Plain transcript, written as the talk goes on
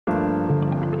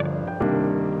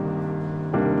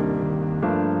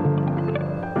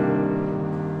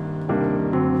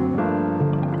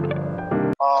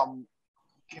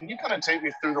Can you kind of take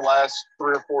me through the last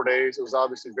 3 or 4 days? It was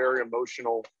obviously very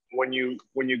emotional when you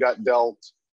got dealt.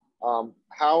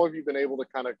 How have you been able to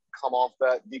kind of come off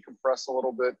that, decompress a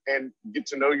little bit, and get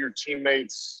to know your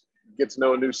teammates, get to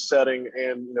know a new setting,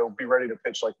 and be ready to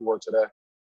pitch like you were today?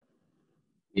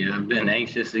 Yeah, I've been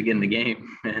anxious to get in the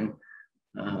game and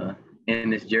in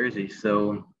this jersey,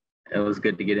 so it was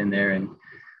good to get in there and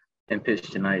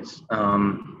pitch tonight.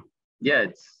 Yeah,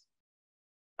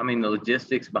 the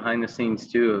logistics behind the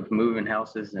scenes too of moving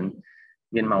houses and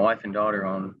getting my wife and daughter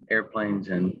on airplanes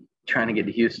and trying to get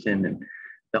to Houston, and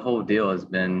the whole deal has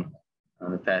been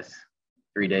the past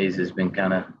 3 days has been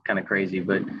kind of crazy.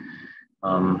 But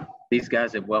these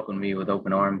guys have welcomed me with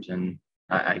open arms, and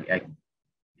I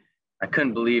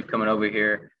couldn't believe coming over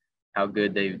here how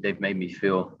good they've made me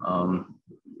feel.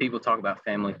 People talk about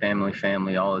family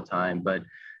all the time, but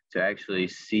to actually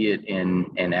see it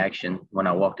in action when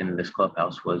I walked into this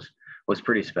clubhouse was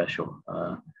pretty special.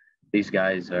 These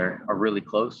guys are really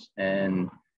close, and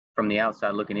from the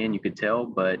outside looking in, you could tell,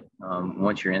 but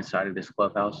once you're inside of this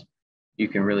clubhouse, you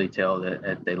can really tell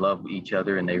that they love each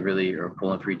other and they really are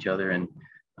pulling for each other. And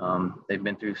they've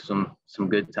been through some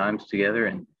good times together,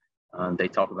 and they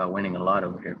talk about winning a lot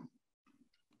over here.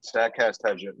 Statcast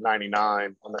had you at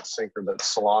 99 on that sinker that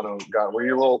Solano got. Were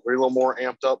you a little more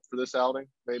amped up for this outing,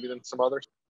 maybe, than some others?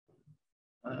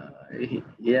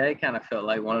 Yeah, it kind of felt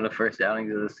like one of the first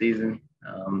outings of the season.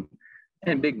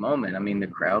 And big moment. The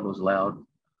crowd was loud.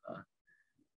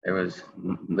 There was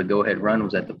the go-ahead run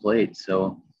was at the plate.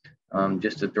 So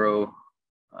just to throw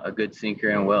a good sinker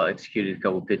and well-executed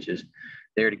couple pitches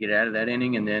there to get out of that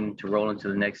inning, and then to roll into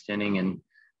the next inning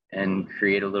and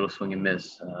create a little swing and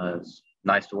miss. It's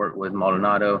nice to work with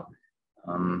Maldonado.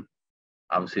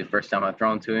 Obviously the first time I've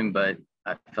thrown to him, but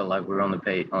I felt like we were on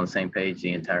the same page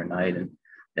the entire night. And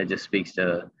that just speaks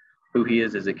to who he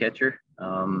is as a catcher.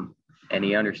 And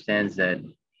he understands that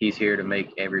he's here to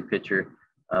make every pitcher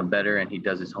better, and he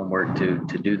does his homework to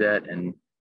do that, and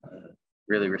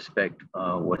really respect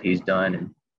what he's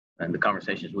done and the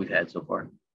conversations we've had so far.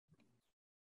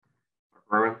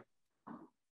 Rowan?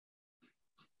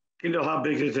 Kendall, how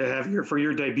big is it to have for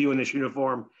your debut in this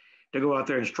uniform to go out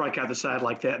there and strike out the side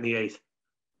like that in the 8th?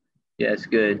 Yeah, it's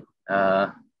good.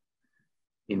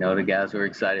 The guys were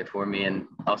excited for me, and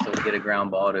also to get a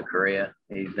ground ball to Correa.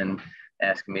 He's been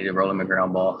asking me to roll him a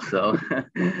ground ball. So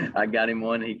I got him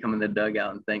one. He come in the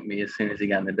dugout and thanked me as soon as he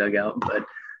got in the dugout. But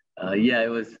yeah, it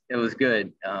was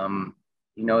good.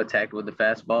 Attacked with the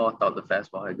fastball. I thought the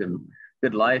fastball had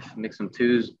good life, mixed some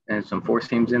twos and some four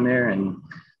seams in there, and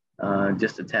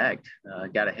just attacked,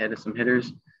 got ahead of some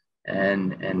hitters.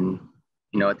 And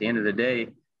at the end of the day,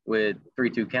 with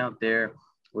 3-2 count there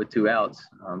with 2 outs,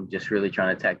 just really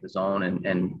trying to attack the zone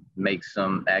and make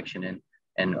some action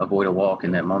and avoid a walk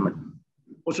in that moment.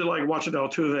 What's it like watching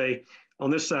Altuve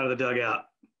on this side of the dugout?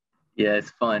 Yeah,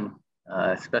 it's fun.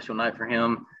 Special night for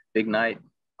him, big night.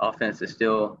 Offense is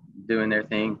still doing their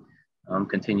thing.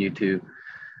 Continue to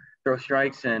throw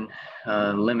strikes and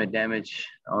limit damage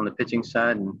on the pitching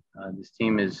side. And this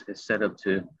team is set up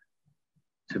to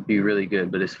be really good,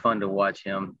 but it's fun to watch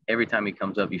him. Every time he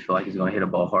comes up, you feel like he's going to hit a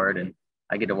ball hard, and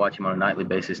I get to watch him on a nightly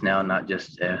basis now, not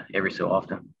just every so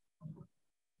often.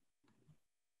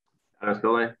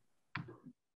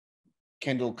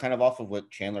 Kendall, kind of off of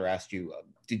what Chandler asked you,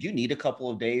 did you need a couple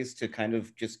of days to kind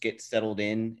of just get settled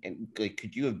in? And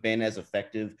could you have been as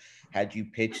effective had you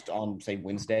pitched on, say,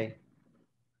 Wednesday?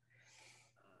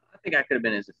 I think I could have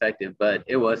been as effective, but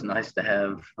it was nice to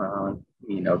have, a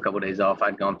couple of days off.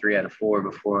 I'd gone 3 out of 4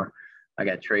 before I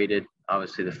got traded.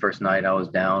 Obviously, the first night I was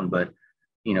down, but,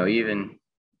 even,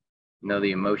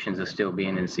 the emotions of still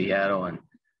being in Seattle and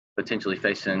potentially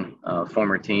facing a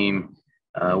former team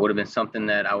would have been something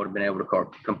that I would have been able to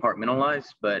compartmentalize.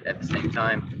 But at the same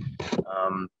time,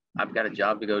 I've got a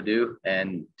job to go do.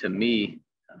 And to me,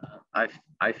 I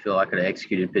feel I could have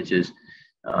executed pitches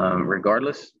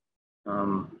regardless.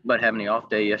 But having the off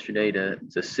day yesterday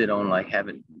to sit on, like,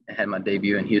 haven't had my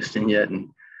debut in Houston yet, and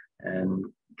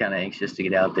kind of anxious to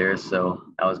get out there. So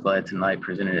I was glad tonight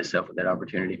presented itself with that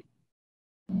opportunity.